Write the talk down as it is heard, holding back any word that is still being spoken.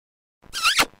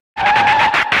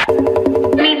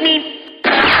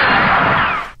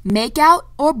Makeout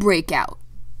or Breakout.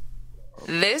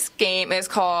 This game is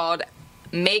called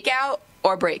Makeout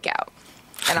or Breakout.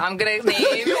 And I'm going to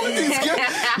name...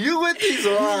 you with these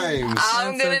rhymes.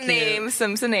 I'm going to name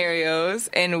some scenarios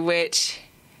in which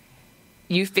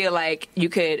you feel like you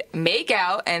could make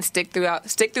out and stick through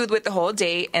with the whole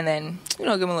date and then,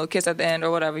 give them a little kiss at the end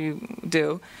or whatever you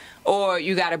do. Or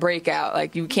you got to break out.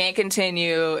 Like, you can't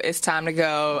continue. It's time to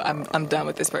go. I'm done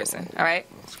with this person. All right?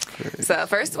 So the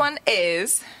first one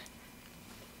is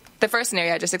the first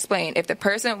scenario I just explained. If the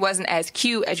person wasn't as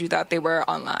cute as you thought they were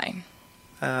online.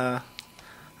 I'll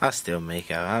still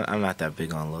make out. I'm not that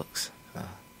big on looks.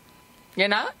 You're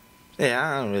not? Yeah,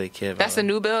 I don't really care about That's the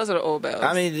new bills or the old bills?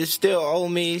 I mean, it's still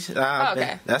old me.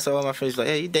 Okay. That's all my friends like,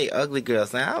 hey, you date ugly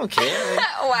girls. Now I don't care.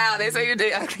 Wow, they say you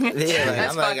date ugly. Yeah,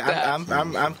 That's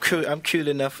I'm cute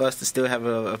enough for us to still have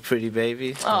a pretty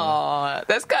baby. Aw,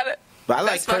 that's kind of... But I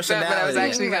like personality. But that was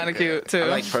actually kind of cute, too. I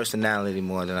like personality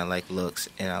more than I like looks.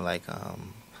 And I like,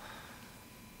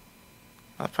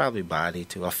 I'll probably body,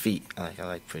 too. Or feet. I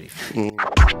like pretty feet.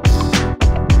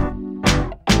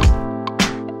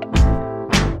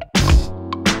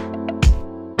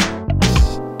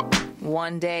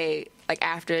 One day, like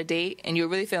after a date, and you're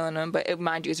really feeling them, but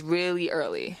mind you, it's really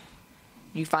early.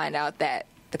 You find out that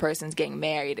the person's getting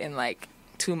married in like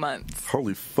 2 months.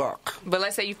 Holy fuck. But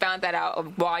let's say you found that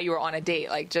out while you were on a date,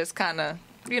 like just kind of,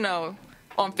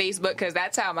 on Facebook, because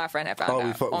that's how my friend had found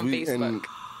out, on Facebook.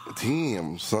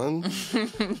 Damn, son.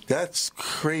 That's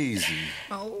crazy.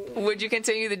 Would you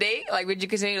continue the date? Like, would you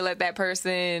continue to let that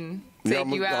person take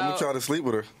you out? I'm going to try to sleep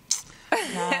with her.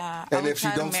 Nah, and if she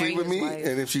don't sleep with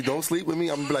me,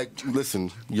 I'm gonna be like, listen,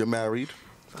 you're married.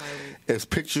 There's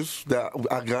pictures that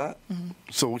I got.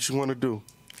 So what you want to do?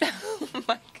 Oh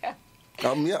my God.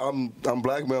 I'm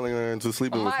blackmailing her into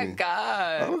sleeping with me. Oh my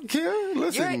God. I don't care.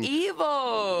 Listen. You're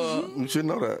evil. You should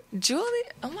know that. Julie,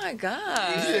 oh my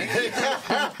God.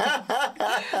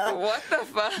 What the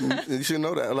fuck? You should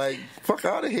know that. Like, fuck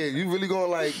out of here. You really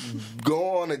gonna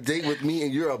go on a date with me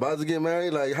and you're about to get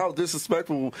married? Like, how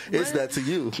disrespectful is that to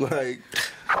you? Like.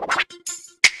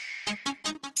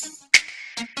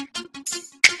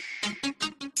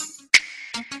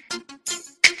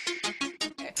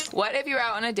 What if you're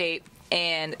out on a date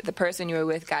and the person you were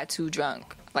with got too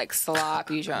drunk? Like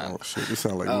sloppy drunk. Oh shit, this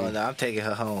sound like me. Oh no, I'm taking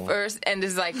her home. And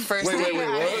this is like first date.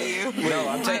 Wait, no,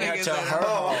 I'm taking her to her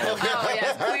home. Oh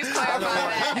yes, please clarify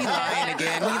that. He lying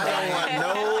again. I don't want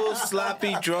no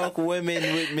sloppy drunk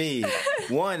women with me.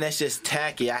 One, that's just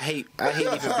tacky. I hate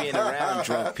even being around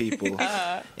drunk people.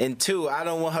 And two, I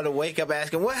don't want her to wake up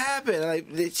asking what happened. Like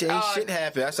shit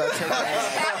happened. That's why I take her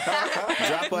ass.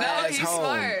 Drop her ass home.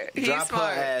 Smart. Drop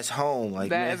her ass home. Like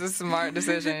that is a smart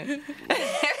decision.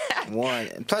 One.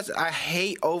 Plus, I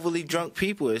hate overly drunk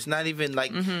people. It's not even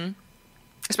like...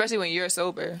 Especially when you're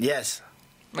sober. Yes.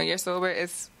 When you're sober,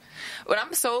 when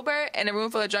I'm sober in a room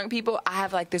full of drunk people, I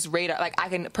have like this radar. Like I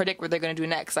can predict what they're going to do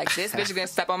next. Like this bitch is going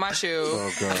to step on my shoe.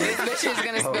 Oh, God. This bitch is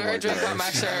going to spill her drink on my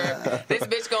shirt. This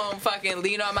bitch going to fucking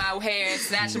lean on my hair and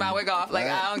snatch my wig off. Like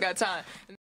I don't got time.